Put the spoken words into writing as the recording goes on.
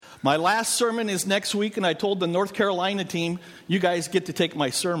My last sermon is next week, and I told the North Carolina team, you guys get to take my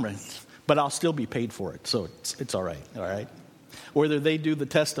sermon, but I'll still be paid for it, so it's all right? Whether they do the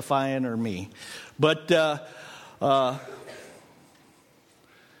testifying or me. But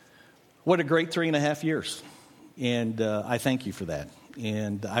what a great 3.5 years, and I thank you for that,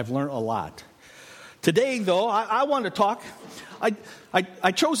 and I've learned a lot. Today, though, I want to talk.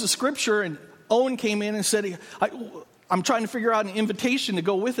 I chose a scripture, and Owen came in and said, I'm trying to figure out an invitation to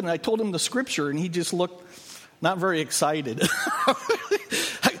go with it. And I told him the scripture, and he just looked not very excited.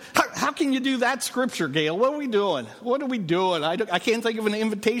 How can you do that scripture, Gail? What are we doing? I can't think of an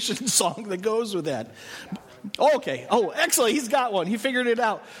invitation song that goes with that. Okay. Oh, excellent. He's got one. He figured it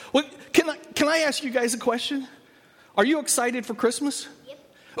out. Well, can I ask you guys a question? Are you excited for Christmas?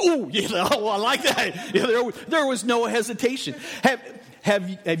 Yep. Oh, yeah. Oh, I like that. Yeah, there was no hesitation.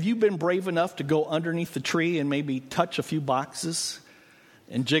 Have you been brave enough to go underneath the tree and maybe touch a few boxes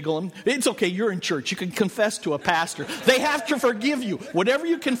and jiggle them? It's okay. You're in church. You can confess to a pastor. They have to forgive you. Whatever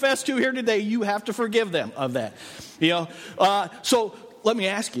you confess to here today, you have to forgive them of that. So let me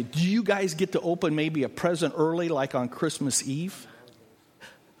ask you, do you guys get to open maybe a present early like on Christmas Eve?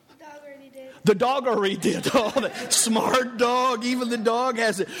 The dog already did. Oh, that smart dog. Even the dog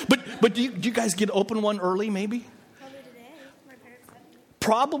has it. But do you guys get to open one early maybe?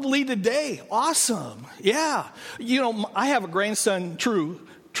 Probably today. Awesome. Yeah. I have a grandson,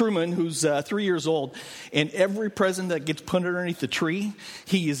 Truman, who's 3 years old. And every present that gets put underneath the tree,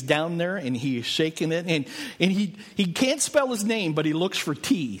 he is down there and he is shaking it. And he can't spell his name, but he looks for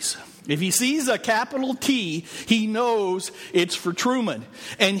T's. If he sees a capital T, he knows it's for Truman.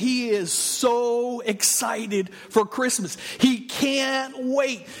 And he is so excited for Christmas. He can't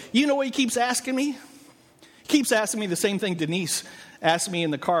wait. You know what he keeps asking me? He keeps asking me the same thing Denise asked me in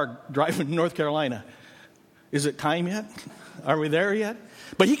the car driving to North Carolina. Is it time yet? Are we there yet?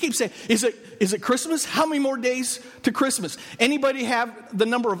 But he keeps saying, is it Christmas? How many more days to Christmas? Anybody have the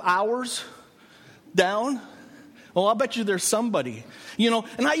number of hours down? Well, I'll bet you there's somebody.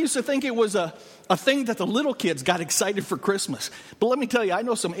 And I used to think it was a thing that the little kids got excited for Christmas. But let me tell you, I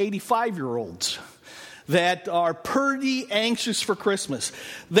know some 85-year-olds that are pretty anxious for Christmas,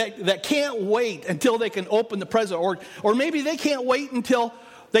 that can't wait until they can open the present, or maybe they can't wait until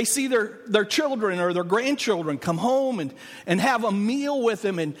they see their children or their grandchildren come home and have a meal with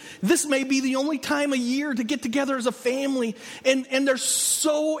them. And this may be the only time a year to get together as a family, and they're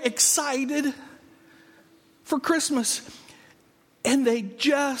so excited for Christmas, and they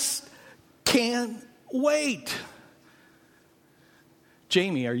just can't wait.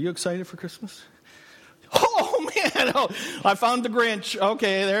 Jamie, are you excited for Christmas? Oh, man. Oh, I found the Grinch.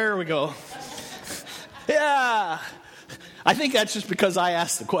 Okay, there we go. Yeah. I think that's just because I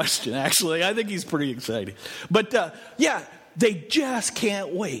asked the question, actually. I think he's pretty excited. But, yeah, they just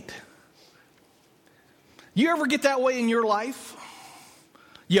can't wait. You ever get that way in your life?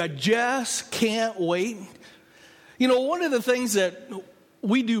 You just can't wait. One of the things that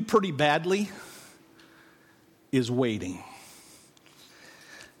we do pretty badly is waiting.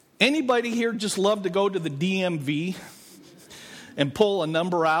 Anybody here just love to go to the DMV and pull a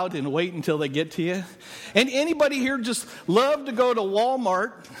number out and wait until they get to you? And anybody here just love to go to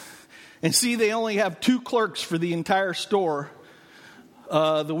Walmart and see they only have 2 clerks for the entire store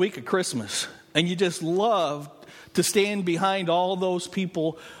the week of Christmas? And you just love to stand behind all those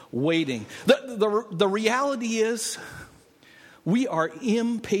people waiting. The reality is we are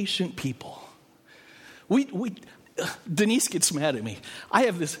impatient people. Denise gets mad at me. I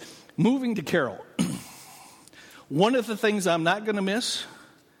have this moving to Carroll. One of the things I'm not going to miss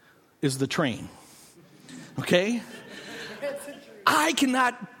is the train. Okay? I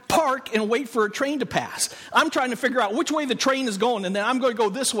cannot park and wait for a train to pass. I'm trying to figure out which way the train is going, and then I'm going to go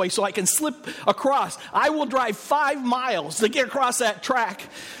this way so I can slip across. I will drive 5 miles to get across that track,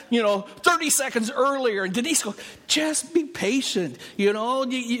 30 seconds earlier. And Denise goes, just be patient. You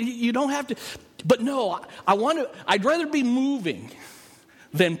don't have to. But no, I'd rather be moving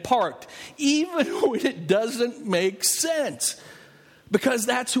than parked, even when it doesn't make sense, because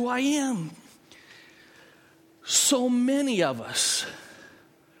that's who I am. So many of us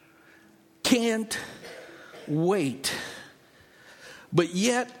can't wait. But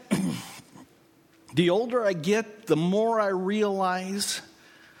yet, the older I get, the more I realize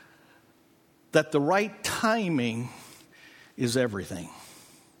that the right timing is everything.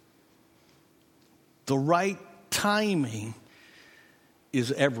 The right timing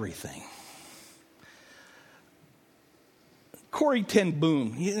is everything. Corrie ten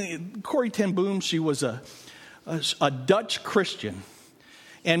Boom, she was a Dutch Christian.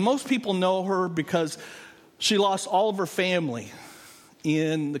 And most people know her because she lost all of her family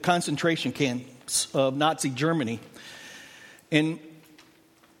in the concentration camps of Nazi Germany. And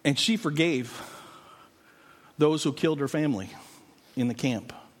she forgave those who killed her family in the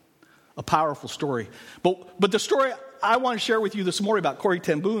camp. A powerful story. But the story I want to share with you this morning about Corrie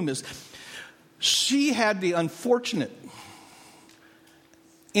ten Boom is she had the unfortunate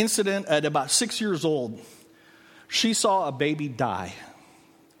incident at about 6 years old. She saw a baby die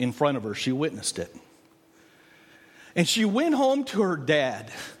in front of her. She witnessed it. And she went home to her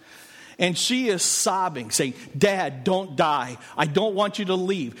dad. And she is sobbing, saying, "Dad, don't die. I don't want you to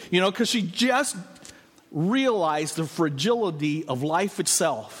leave." You know, because she just realized the fragility of life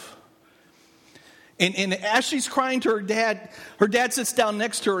itself. And as she's crying to her dad sits down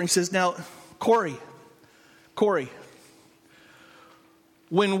next to her and says, "Now, Corrie,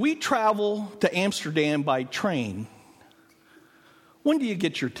 when we travel to Amsterdam by train, when do you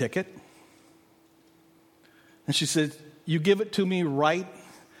get your ticket?" And she said, "You give it to me right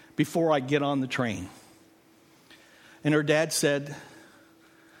before I get on the train." And her dad said,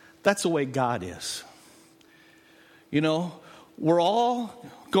 "That's the way God is. You know, we're all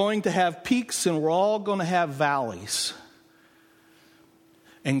going to have peaks and we're all going to have valleys.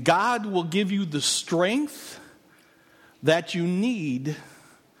 And God will give you the strength that you need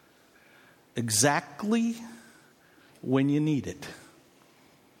exactly when you need it."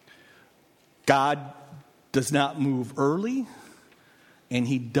 God does not move early and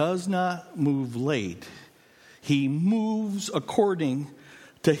he does not move late. He moves according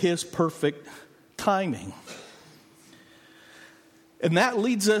to his perfect timing. And that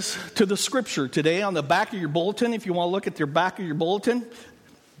leads us to the scripture today on the back of your bulletin. If you want to look at the back of your bulletin,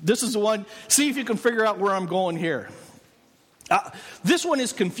 this is the one. See if you can figure out where I'm going here. This one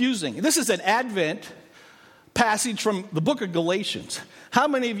is confusing. This is an Advent passage from the book of Galatians. How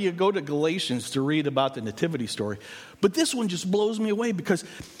many of you go to Galatians to read about the nativity story? But this one just blows me away because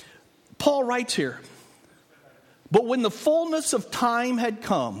Paul writes here, "But when the fullness of time had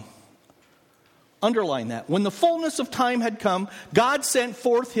come," underline that, "when the fullness of time had come, God sent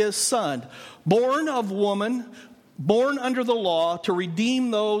forth his Son, born of woman, born under the law, to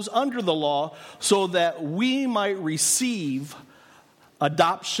redeem those under the law, so that we might receive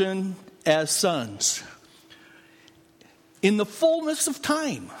adoption as sons." In the fullness of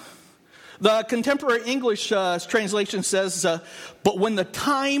time. The contemporary English translation says, "But when the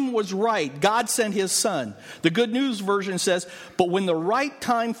time was right, God sent his Son." The Good News version says, "But when the right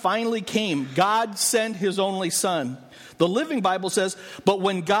time finally came, God sent his only Son." The Living Bible says, "But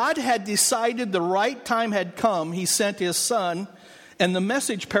when God had decided the right time had come, he sent his Son." And the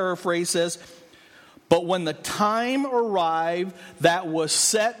Message paraphrase says, "But when the time arrived that was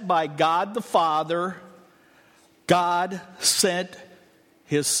set by God the Father, God sent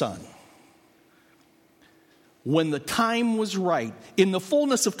his Son." When the time was right, in the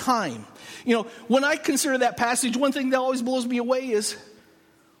fullness of time. You know, when I consider that passage, one thing that always blows me away is,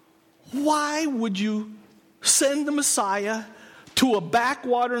 why would you send the Messiah to a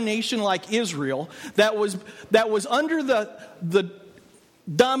backwater nation like Israel that was under the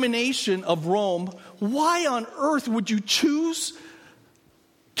domination of Rome? Why on earth would you choose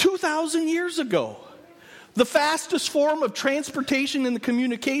 2,000 years ago? The fastest form of transportation and the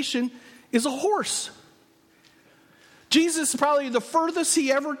communication is a horse. Jesus, probably the furthest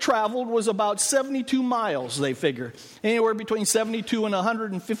he ever traveled was about 72 miles, they figure. Anywhere between 72 and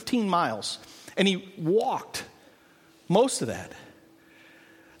 115 miles. And he walked most of that.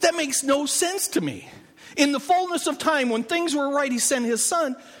 That makes no sense to me. In the fullness of time, when things were right, he sent his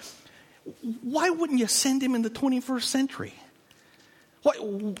Son. Why wouldn't you send him in the 21st century?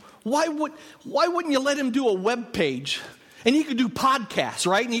 Why wouldn't you let him do a web page? And he could do podcasts,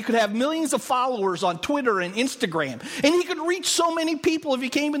 right? And he could have millions of followers on Twitter and Instagram. And he could reach so many people if he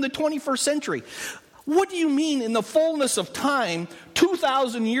came in the 21st century. What do you mean in the fullness of time,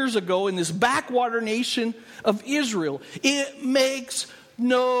 2,000 years ago, in this backwater nation of Israel? It makes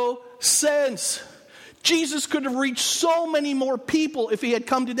no sense. Jesus could have reached so many more people if he had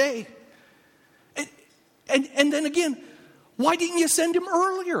come today. And then again, why didn't you send him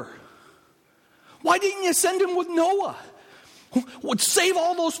earlier? Why didn't you send him with Noah? Would save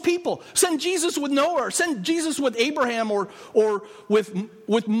all those people. Send Jesus with Noah, or send Jesus with Abraham, or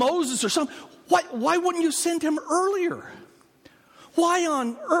with Moses or something. Why wouldn't you send him earlier? Why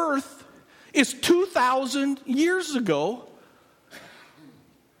on earth is 2,000 years ago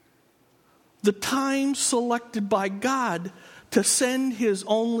the time selected by God to send his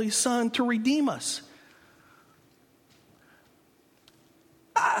only Son to redeem us?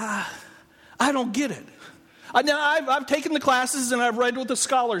 I don't get it. Now, I've taken the classes and I've read what the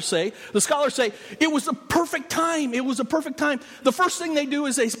scholars say. The scholars say it was a perfect time. It was a perfect time. The first thing they do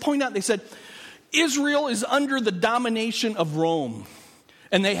is they point out, they said, Israel is under the domination of Rome.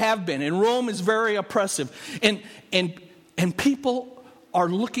 And they have been. And Rome is very oppressive. And people are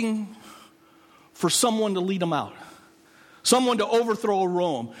looking for someone to lead them out. Someone to overthrow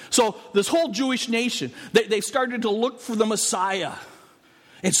Rome. So this whole Jewish nation, they started to look for the Messiah.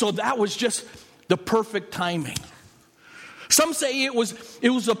 And so that was just the perfect timing. Some say it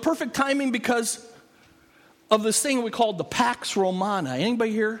was a perfect timing because of this thing we called the Pax Romana.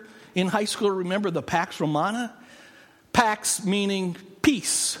 Anybody here in high school remember the Pax Romana? Pax meaning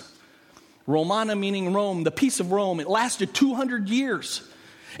peace. Romana meaning Rome, the peace of Rome. It lasted 200 years.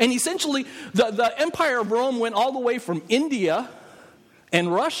 And essentially, the empire of Rome went all the way from India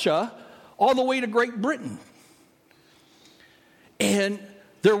and Russia all the way to Great Britain. And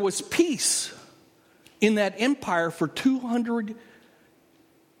there was peace in that empire for 200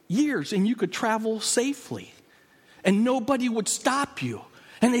 years, and you could travel safely, and nobody would stop you.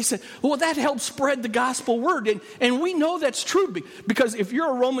 And they said, well, that helped spread the gospel word. And we know that's true because if you're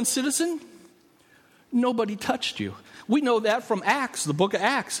a Roman citizen, nobody touched you. We know that from Acts, the book of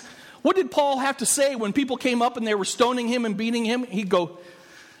Acts. What did Paul have to say when people came up and they were stoning him and beating him? He'd go,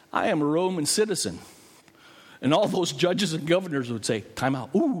 I am a Roman citizen. And all those judges and governors would say, time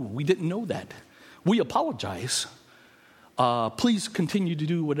out. Ooh, we didn't know that. We apologize. Please continue to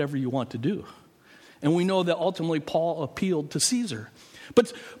do whatever you want to do. And we know that ultimately Paul appealed to Caesar.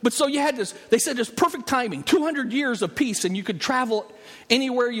 But so you had this, they said this perfect timing, 200 years of peace, and you could travel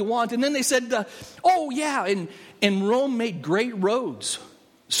anywhere you want. And then they said, and Rome made great roads.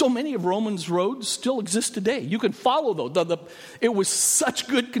 So many of Rome's roads still exist today. You can follow those. It was such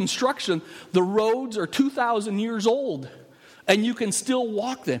good construction. The roads are 2,000 years old, and you can still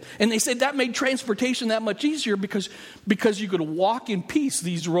walk them. And they said that made transportation that much easier because you could walk in peace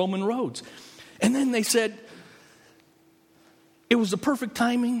these Roman roads. And then they said it was the perfect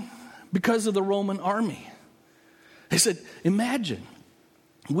timing because of the Roman army. They said, imagine,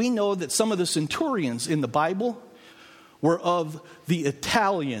 we know that some of the centurions in the Bible were of the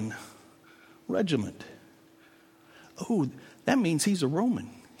Italian regiment. Oh, that means he's a Roman.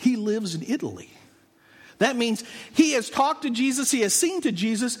 He lives in Italy. That means he has talked to Jesus, he has seen to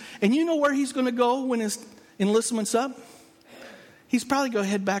Jesus, and you know where he's going to go when his enlistment's up? He's probably going to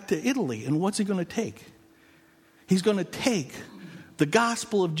head back to Italy. And what's he going to take? He's going to take the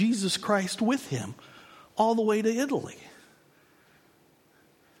gospel of Jesus Christ with him all the way to Italy.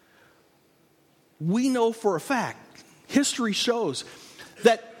 We know for a fact, history shows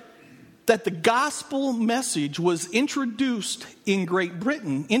that the gospel message was introduced in Great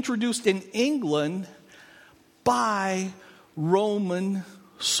Britain, introduced in England by Roman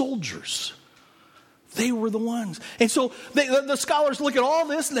soldiers. They were the ones. And so the scholars look at all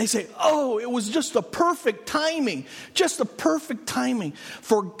this and they say, oh, it was just the perfect timing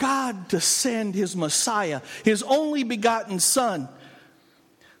for God to send his Messiah, his only begotten Son,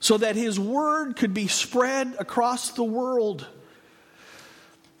 so that his word could be spread across the world.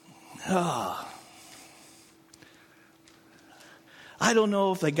 I don't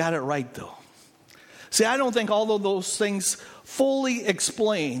know if they got it right, though. See, I don't think all of those things fully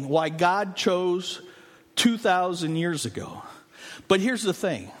explain why God chose 2,000 years ago. But here's the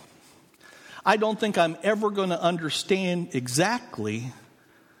thing. I don't think I'm ever going to understand exactly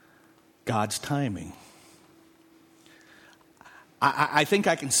God's timing. I think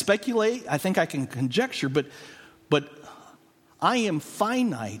I can speculate. I think I can conjecture. But I am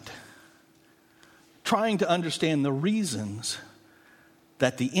finite trying to understand the reasons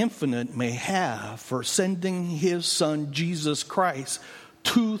that the infinite may have for sending his Son, Jesus Christ,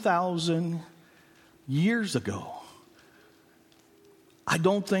 2,000 years ago. I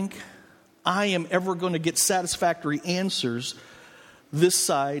don't think I am ever going to get satisfactory answers this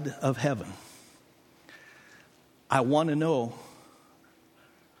side of heaven. I want to know,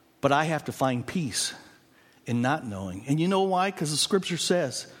 but I have to find peace in not knowing. And you know why? Because the scripture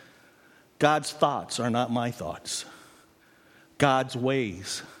says, God's thoughts are not my thoughts. God's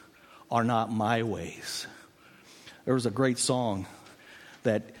ways are not my ways. There was a great song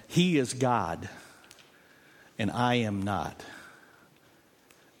that he is God and I am not.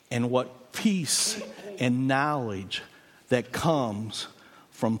 And what peace and knowledge that comes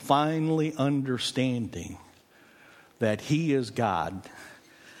from finally understanding that he is God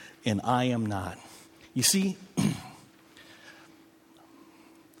and I am not. You see,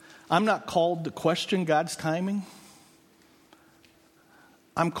 I'm not called to question God's timing.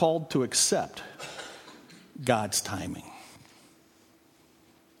 I'm called to accept God's timing.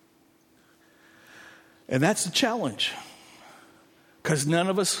 And that's the challenge. Because none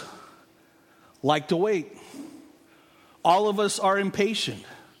of us like to wait. All of us are impatient.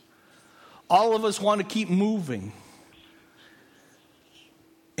 All of us want to keep moving.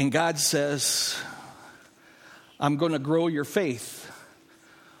 And God says, I'm going to grow your faith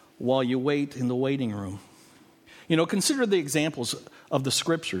while you wait in the waiting room. You know, consider the examples of the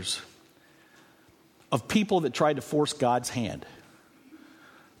scriptures of people that tried to force God's hand.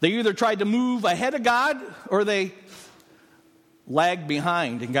 They either tried to move ahead of God or they lagged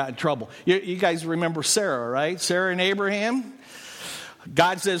behind and got in trouble. You guys remember Sarah, right? Sarah and Abraham.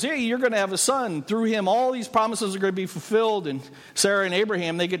 God says, hey, you're going to have a son. Through him, all these promises are going to be fulfilled. And Sarah and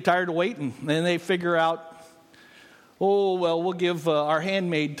Abraham, they get tired of waiting. And they figure out, oh, well, we'll give our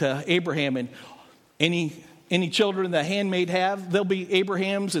handmaid to Abraham. And any children the handmaid have, they'll be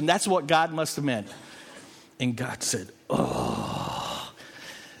Abraham's. And that's what God must have meant. And God said, oh,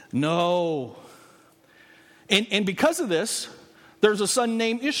 no. And because of this, there's a son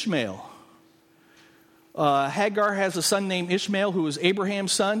named Ishmael. Hagar has a son named Ishmael who is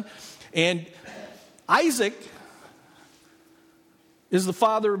Abraham's son. And Isaac is the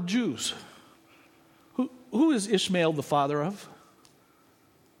father of Jews. Who is Ishmael the father of?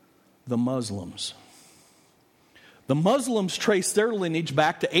 The Muslims. The Muslims trace their lineage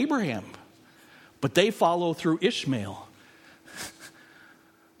back to Abraham, but they follow through Ishmael.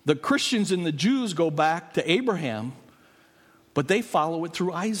 The Christians and the Jews go back to Abraham, but they follow it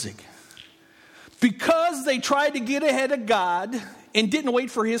through Isaac. Because they tried to get ahead of God and didn't wait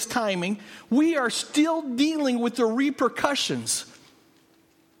for his timing, we are still dealing with the repercussions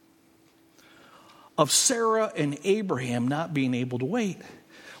of Sarah and Abraham not being able to wait.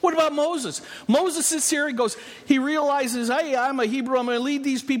 What about Moses? Moses sits here and he realizes, hey, I'm a Hebrew. I'm going to lead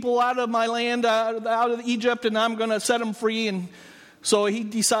these people out of my land, out of Egypt, and I'm going to set them free. And so he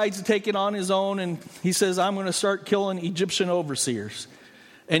decides to take it on his own, and he says, I'm going to start killing Egyptian overseers.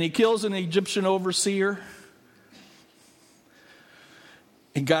 And he kills an Egyptian overseer.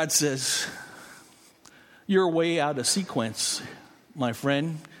 And God says, you're way out of sequence, my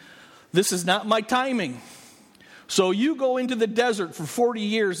friend. This is not my timing. So you go into the desert for 40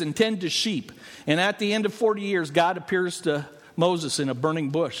 years and tend to sheep. And at the end of 40 years, God appears to Moses in a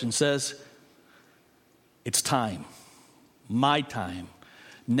burning bush and says, it's time. My time.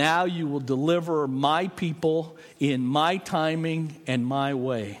 Now you will deliver my people in my timing and my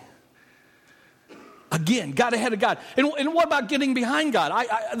way. Again, got ahead of God. And what about getting behind God?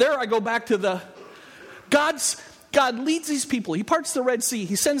 I go back to God leads these people. He parts the Red Sea.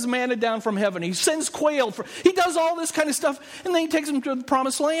 He sends manna down from heaven. He sends quail. He does all this kind of stuff. And then he takes them to the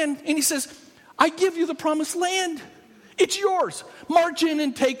promised land. And he says, I give you the promised land. It's yours. March in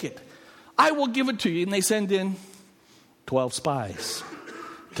and take it. I will give it to you. And they send in 12 spies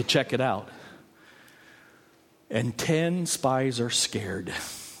to check it out. And 10 spies are scared.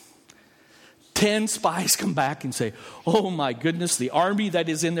 10 spies come back and say, oh my goodness, the army that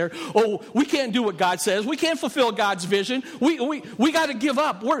is in there. Oh, we can't do what God says. We can't fulfill God's vision. We got to give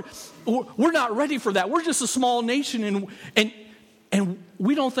up. We're not ready for that. We're just a small nation and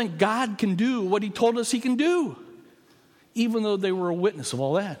we don't think God can do what he told us he can do. Even though they were a witness of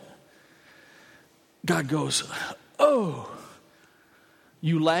all that. God goes, oh,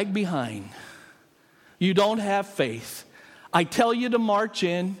 you lag behind. You don't have faith. I tell you to march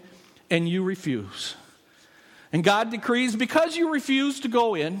in, and you refuse. And God decrees, because you refuse to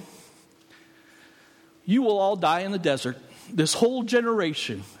go in, you will all die in the desert. This whole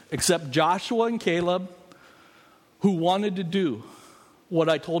generation, except Joshua and Caleb, who wanted to do what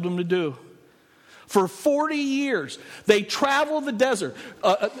I told them to do. For 40 years, they traveled the desert.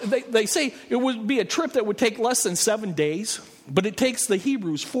 They say it would be a trip that would take less than 7 days. But it takes the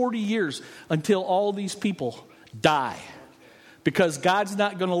Hebrews 40 years until all these people die. Because God's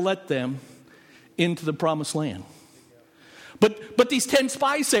not going to let them into the promised land. But these 10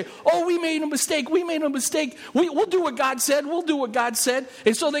 spies say, oh, we made a mistake. We'll do what God said. We'll do what God said.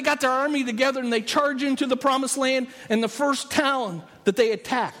 And so they got their army together and they charge into the promised land. And the first town that they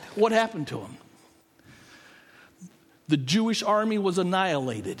attacked, what happened to them? The Jewish army was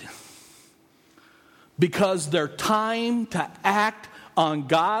annihilated. Because their time to act on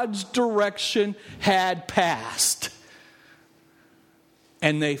God's direction had passed.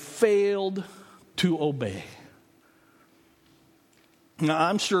 And they failed to obey. Now,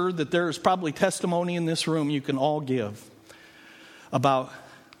 I'm sure that there is probably testimony in this room you can all give about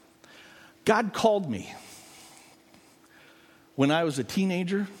God called me when I was a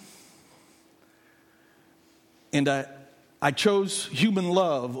teenager, and I chose human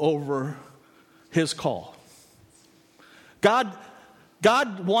love over his call. God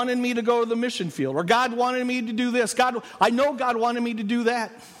God wanted me to go to the mission field, or God wanted me to do this. I know God wanted me to do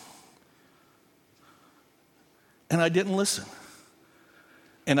that. And I didn't listen.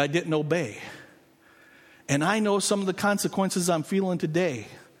 And I didn't obey. And I know some of the consequences I'm feeling today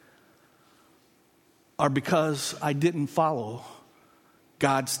are because I didn't follow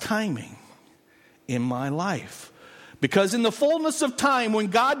God's timing in my life. Because in the fullness of time, when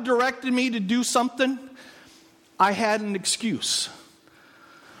God directed me to do something, I had an excuse.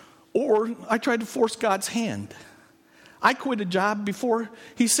 Or I tried to force God's hand. I quit a job before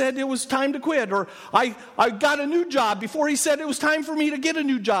he said it was time to quit. Or I got a new job before he said it was time for me to get a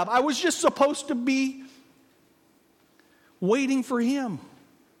new job. I was just supposed to be waiting for him.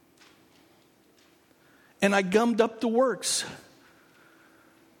 And I gummed up the works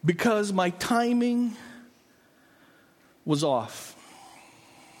because my timing was off.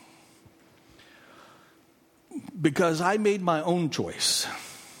 Because I made my own choice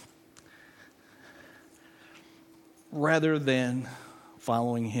rather than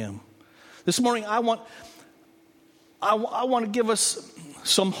following him. This morning I want to give us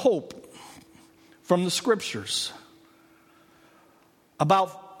some hope from the scriptures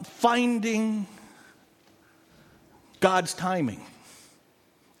about finding God's timing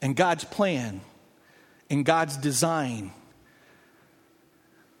and God's plan and God's design,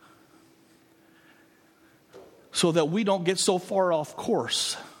 so that we don't get so far off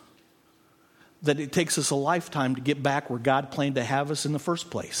course that it takes us a lifetime to get back where God planned to have us in the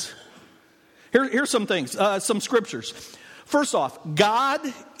first place. Here's some things, some scriptures. First off, God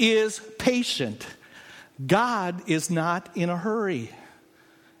is patient. God is not in a hurry.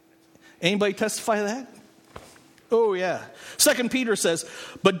 Anybody testify to that? Oh, yeah. 2 Peter says,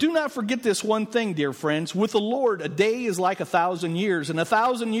 "But do not forget this one thing, dear friends. With the Lord, a day is like 1,000 years, and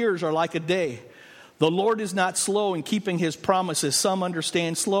 1,000 years are like a day. The Lord is not slow in keeping his promises. Some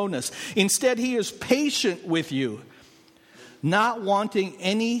understand slowness. Instead, he is patient with you, not wanting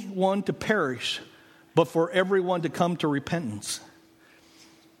anyone to perish, but for everyone to come to repentance."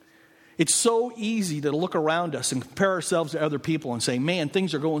 It's so easy to look around us and compare ourselves to other people and say, man,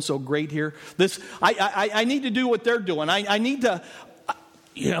 things are going so great here. I need to do what they're doing. I need to,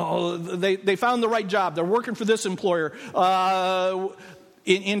 they found the right job. They're working for this employer.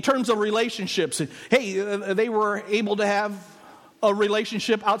 In terms of relationships, hey, they were able to have a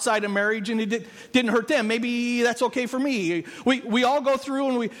relationship outside of marriage and it didn't hurt them. Maybe that's okay for me. We all go through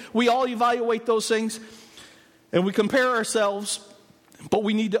and we all evaluate those things and we compare ourselves. But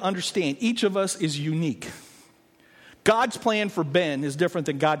we need to understand, each of us is unique. God's plan for Ben is different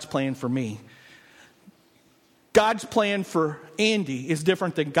than God's plan for me. God's plan for Andy is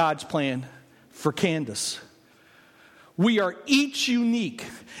different than God's plan for Candace. We are each unique,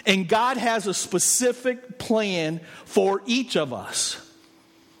 and God has a specific plan for each of us.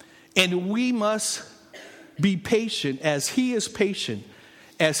 And we must be patient as he is patient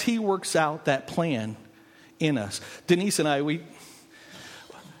as he works out that plan in us. Denise and I,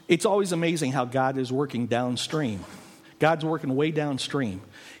 it's always amazing how God is working downstream. God's working way downstream.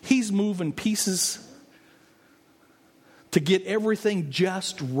 He's moving pieces to get everything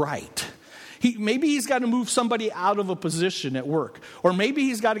just right. Maybe he's got to move somebody out of a position at work. Or maybe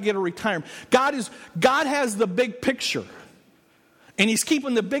he's got to get a retirement. God has the big picture. And he's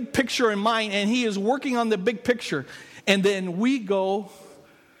keeping the big picture in mind. And he is working on the big picture. And then we go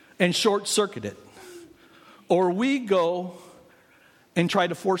and short circuit it. Or we go and try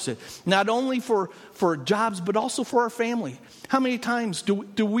to force it. Not only for jobs, but also for our family. How many times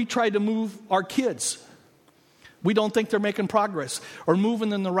do we try to move our kids? We don't think they're making progress or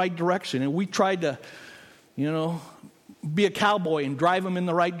moving in the right direction. And we try to, be a cowboy and drive them in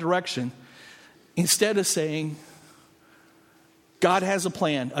the right direction. Instead of saying, God has a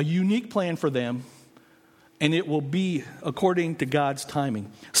plan, a unique plan for them. And it will be according to God's timing.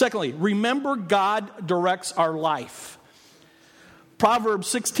 Secondly, remember God directs our life. Proverbs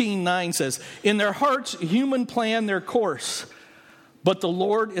 16:9 says, "In their hearts, human plan their course, but the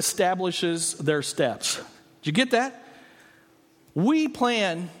Lord establishes their steps." Did you get that? We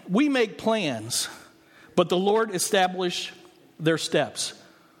make plans, but the Lord establishes their steps.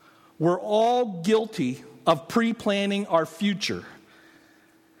 We're all guilty of pre-planning our future.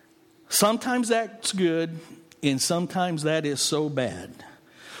 Sometimes that's good, and sometimes that is so bad.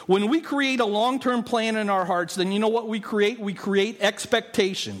 When we create a long-term plan in our hearts, then you know what we create? We create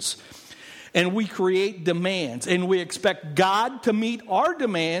expectations. And we create demands. And we expect God to meet our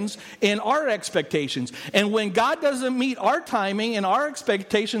demands and our expectations. And when God doesn't meet our timing and our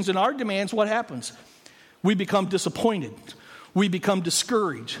expectations and our demands, what happens? We become disappointed. We become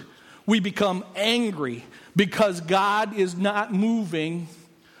discouraged. We become angry because God is not moving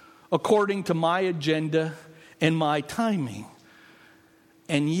according to my agenda and my timing.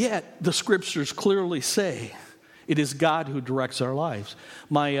 And yet, the scriptures clearly say it is God who directs our lives.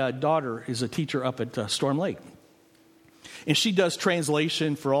 My daughter is a teacher up at Storm Lake. And she does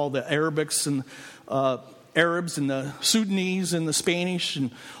translation for all the Arabics and Arabs and the Sudanese and the Spanish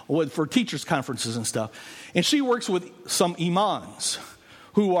and for teachers' conferences and stuff. And she works with some imams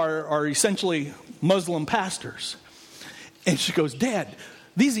who are essentially Muslim pastors. And she goes, Dad,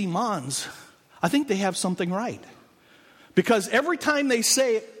 these imams, I think they have something right. Because every time they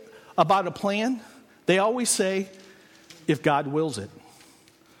say about a plan, they always say, if God wills it,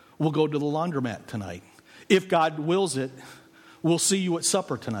 we'll go to the laundromat tonight. If God wills it, we'll see you at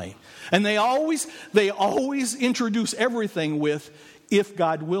supper tonight. And they always introduce everything with, if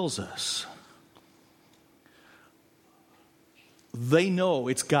God wills us. They know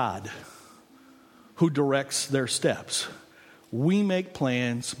it's God who directs their steps. We make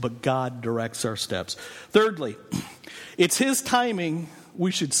plans, but God directs our steps. Thirdly, it's His timing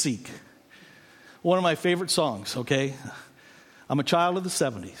we should seek. One of my favorite songs, okay? I'm a child of the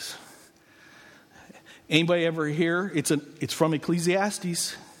 70s. Anybody ever hear? It's from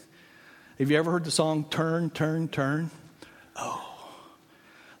Ecclesiastes. Have you ever heard the song, Turn, Turn, Turn? Oh,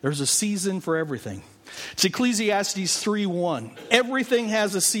 there's a season for everything. It's Ecclesiastes 3:1. Everything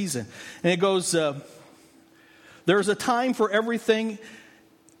has a season. And it goes, there's a time for everything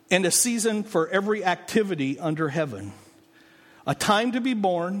and a season for every activity under heaven. A time to be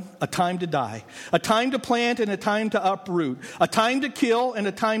born, a time to die. A time to plant and a time to uproot. A time to kill and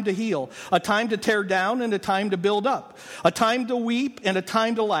a time to heal. A time to tear down and a time to build up. A time to weep and a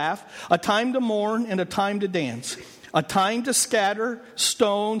time to laugh. A time to mourn and a time to dance. A time to scatter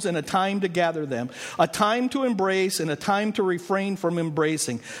stones and a time to gather them. A time to embrace and a time to refrain from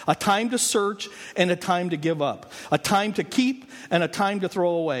embracing. A time to search and a time to give up. A time to keep and a time to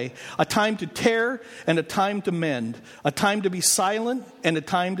throw away. A time to tear and a time to mend. A time to be silent and a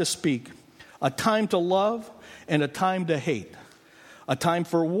time to speak. A time to love and a time to hate. A time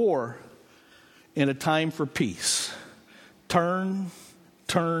for war and a time for peace. Turn,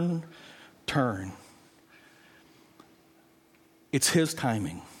 turn, turn. It's His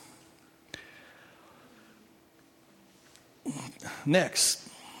timing. Next.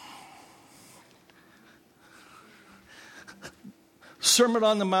 Sermon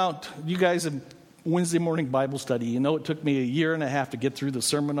on the Mount. You guys have Wednesday morning Bible study. You know it took me 1.5 years to get through the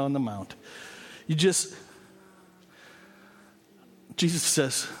Sermon on the Mount. Jesus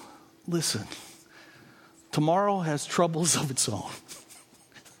says, listen, tomorrow has troubles of its own.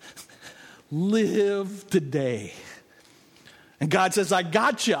 Live today. And God says, I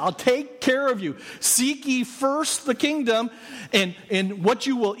got you. I'll take care of you. Seek ye first the kingdom, and what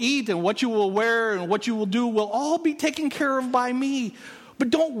you will eat and what you will wear and what you will do will all be taken care of by me. But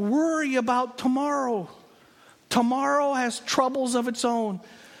don't worry about tomorrow. Tomorrow has troubles of its own.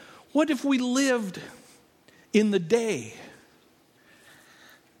 What if we lived in the day?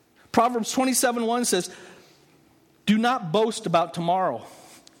 Proverbs 27:1 says, do not boast about tomorrow,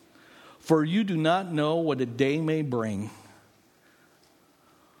 for you do not know what a day may bring.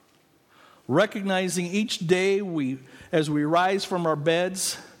 Recognizing each day as we rise from our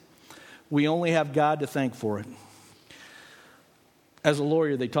beds, we only have God to thank for it. As a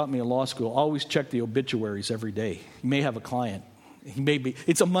lawyer, they taught me in law school, always check the obituaries every day. You may have a client.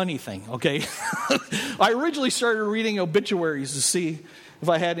 It's a money thing, okay? I originally started reading obituaries to see if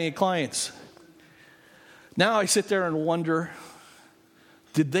I had any clients. Now I sit there and wonder,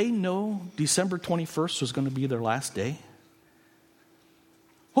 did they know December 21st was going to be their last day?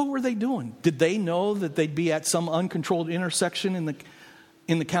 What were they doing? Did they know that they'd be at some uncontrolled intersection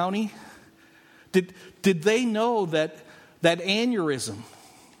in the county? Did they know that aneurysm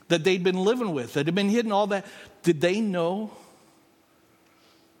that they'd been living with, that had been hidden, all that, did they know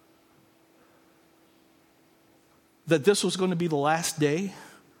that this was going to be the last day?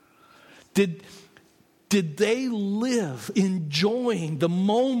 Did they live enjoying the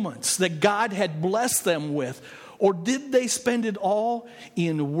moments that God had blessed them with? Or did they spend it all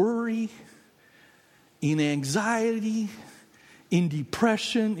in worry, in anxiety, in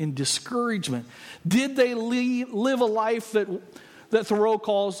depression, in discouragement? Did they live a life that Thoreau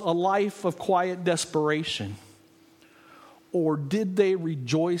calls a life of quiet desperation? Or did they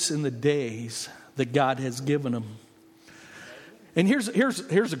rejoice in the days that God has given them? And here's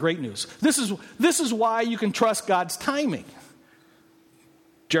the great news. This is why you can trust God's timing.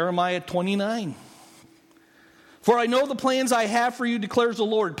 Jeremiah 29. For I know the plans I have for you, declares the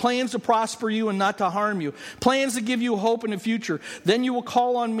Lord, plans to prosper you and not to harm you, plans to give you hope in the future. Then you will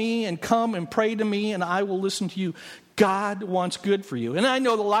call on me and come and pray to me, and I will listen to you. God wants good for you. And I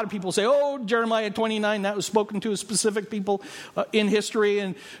know that a lot of people say, oh, Jeremiah 29, that was spoken to specific people in history,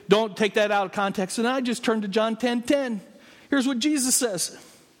 and don't take that out of context. And I just turned to John 10:10. Here's what Jesus says.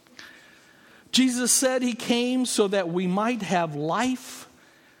 Jesus said he came so that we might have life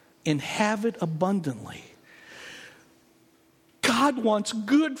and have it abundantly. God wants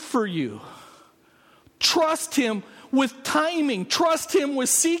good for you. Trust him with timing. Trust him with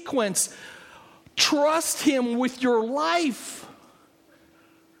sequence. Trust him with your life.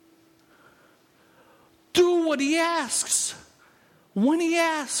 Do what he asks when he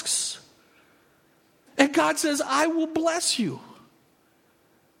asks. And God says, I will bless you.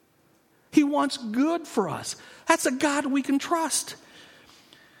 He wants good for us. That's a God we can trust.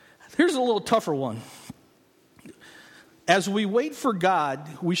 Here's a little tougher one. As we wait for God,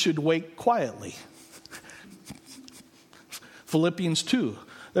 we should wait quietly. Philippians 2.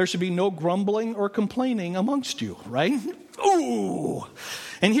 There should be no grumbling or complaining amongst you, right? Ooh.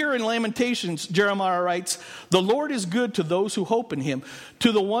 And here in Lamentations, Jeremiah writes, the Lord is good to those who hope in him,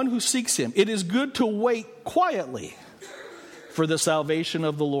 to the one who seeks him. It is good to wait quietly for the salvation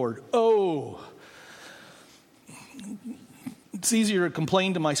of the Lord. Oh. It's easier to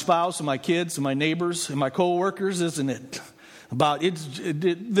complain to my spouse and my kids and my neighbors and my coworkers, isn't it?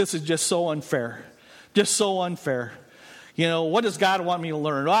 This is just so unfair. Just so unfair. You know, what does God want me to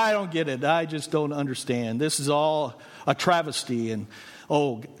learn? Oh, I don't get it. I just don't understand. This is all a travesty. And,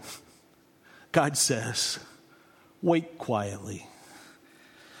 God says, wait quietly.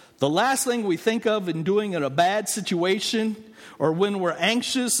 The last thing we think of in doing in a bad situation or when we're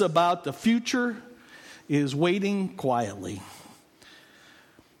anxious about the future is waiting quietly.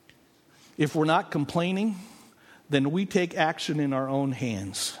 If we're not complaining, then we take action in our own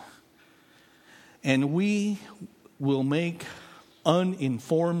hands. And we will make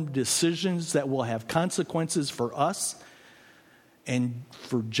uninformed decisions that will have consequences for us and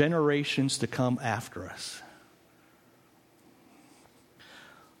for generations to come after us.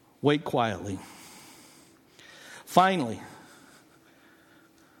 Wait quietly. Finally,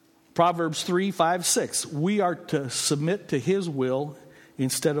 Proverbs 3, 5, 6. We are to submit to his will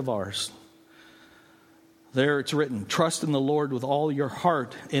instead of ours. There it's written, trust in the Lord with all your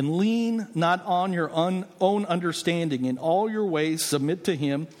heart and lean not on your own understanding. In all your ways submit to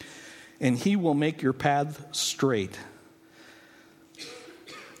him, and he will make your path straight.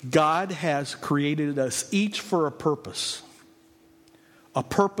 God has created us each for a purpose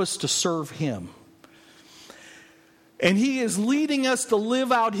to serve him. And he is leading us to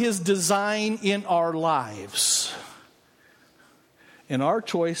live out his design in our lives. And our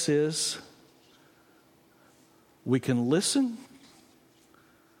choice is, we can listen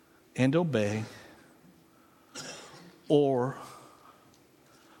and obey, or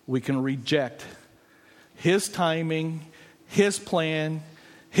we can reject his timing, his plan,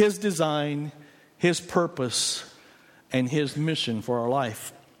 his design, his purpose, and his mission for our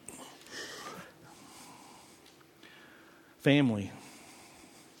life. Family,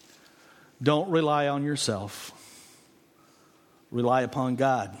 don't rely on yourself. Rely upon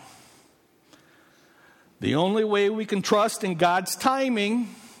God. The only way we can trust in God's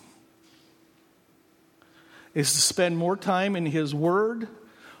timing is to spend more time in his word,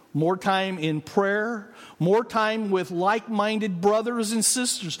 more time in prayer, more time with like-minded brothers and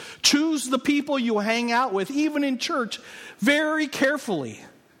sisters. Choose the people you hang out with, even in church, very carefully.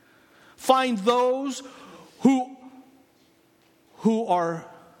 Find those who are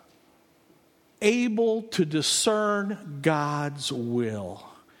able to discern God's will.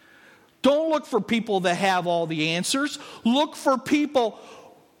 Don't look for people that have all the answers. Look for people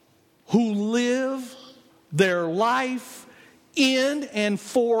who live their life in and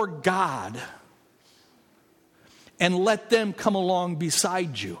for God. And let them come along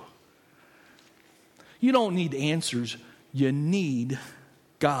beside you. You don't need answers. You need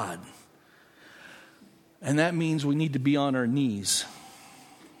God. And that means we need to be on our knees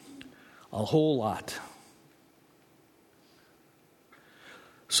a whole lot.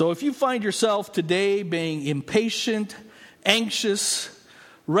 So if you find yourself today being impatient, anxious,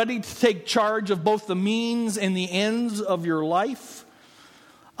 ready to take charge of both the means and the ends of your life,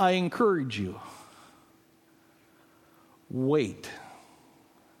 I encourage you. Wait.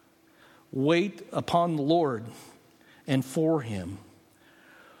 Wait upon the Lord and for him.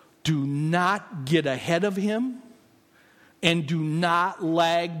 Do not get ahead of him and do not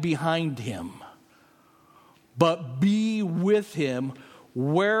lag behind him, but be with him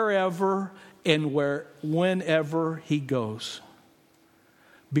wherever and whenever he goes.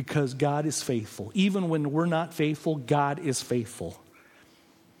 Because God is faithful. Even when we're not faithful, God is faithful.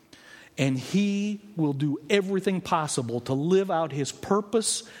 And he will do everything possible to live out his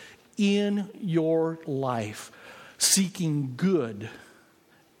purpose in your life, seeking good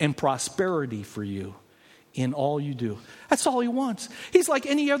and prosperity for you in all you do. That's all he wants. He's like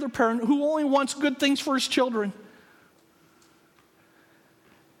any other parent who only wants good things for his children.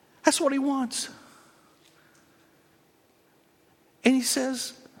 That's what he wants. And he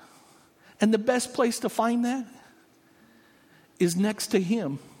says, and the best place to find that is next to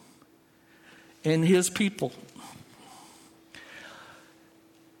him and his people.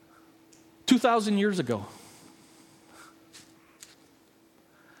 2,000 years ago,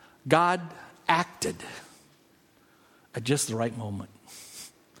 God acted at just the right moment.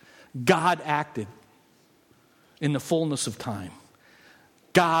 God acted in the fullness of time.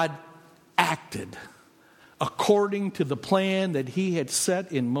 God acted according to the plan that he had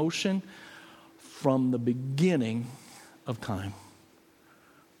set in motion from the beginning of time.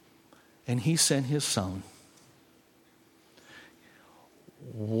 And he sent his son.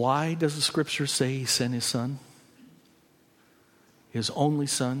 Why does the scripture say he sent his son? His only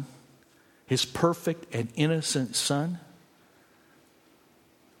son, his perfect and innocent son,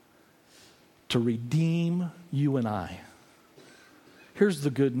 to redeem you and I. Here's the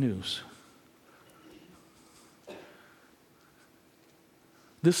good news.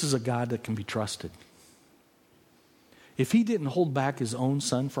 This is a God that can be trusted. If he didn't hold back his own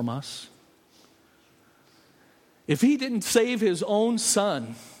son from us, if he didn't save his own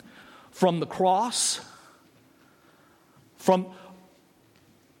son from the cross, from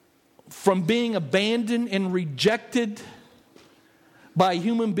being abandoned and rejected by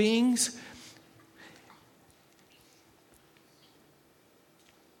human beings,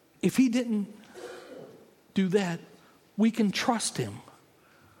 if he didn't do that, we can trust him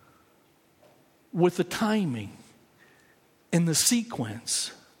with the timing and the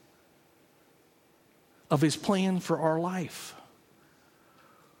sequence of his plan for our life.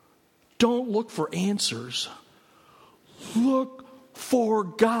 Don't look for answers. Look for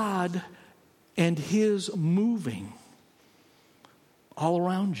God and his moving all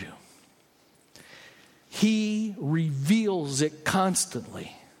around you. He reveals it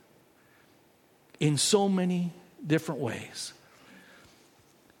constantly in so many different ways.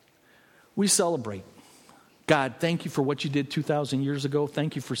 We celebrate. God, thank you for what you did 2,000 years ago.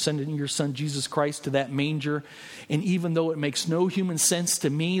 Thank you for sending your son, Jesus Christ, to that manger. And even though it makes no human sense to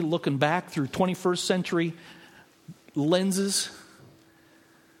me, looking back through 21st century lenses,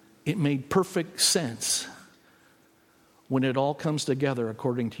 it made perfect sense when it all comes together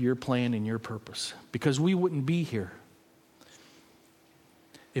according to your plan and your purpose. Because we wouldn't be here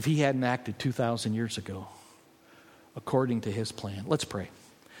if he hadn't acted 2,000 years ago according to his plan. Let's pray.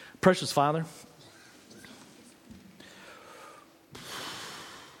 Precious Father,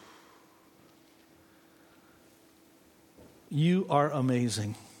 you are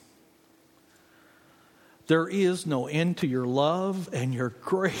amazing. There is no end to your love and your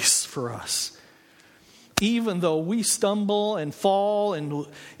grace for us. Even though we stumble and fall and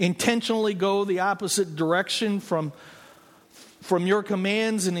intentionally go the opposite direction from your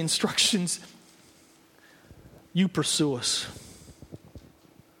commands and instructions, you pursue us.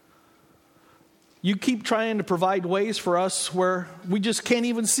 You keep trying to provide ways for us where we just can't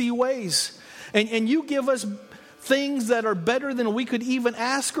even see ways. And you give us things that are better than we could even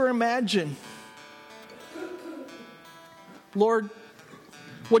ask or imagine. Lord,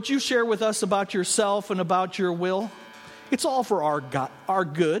 what you share with us about yourself and about your will, it's all for our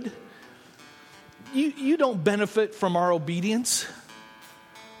good. You don't benefit from our obedience.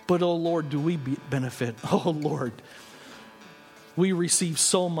 But, oh Lord, do we benefit? Oh Lord, we receive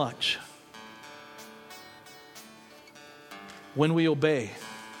so much when we obey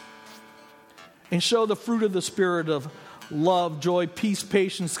and show the fruit of the Spirit of love, joy, peace,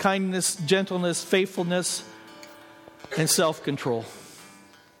 patience, kindness, gentleness, faithfulness, and self-control.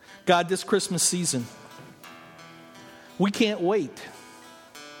 God, this Christmas season, we can't wait.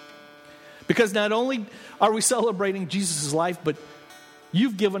 Because not only are we celebrating Jesus' life, but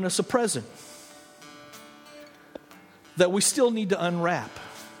you've given us a present that we still need to unwrap.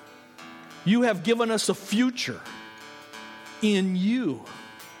 You have given us a future in you.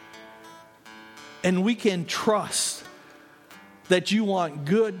 And we can trust that you want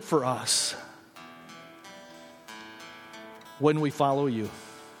good for us when we follow you.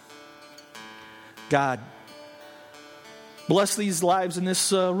 God, bless these lives in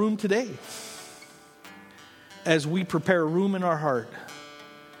this room today as we prepare room in our heart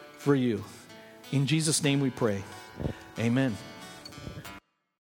for you. In Jesus' name we pray. Amen.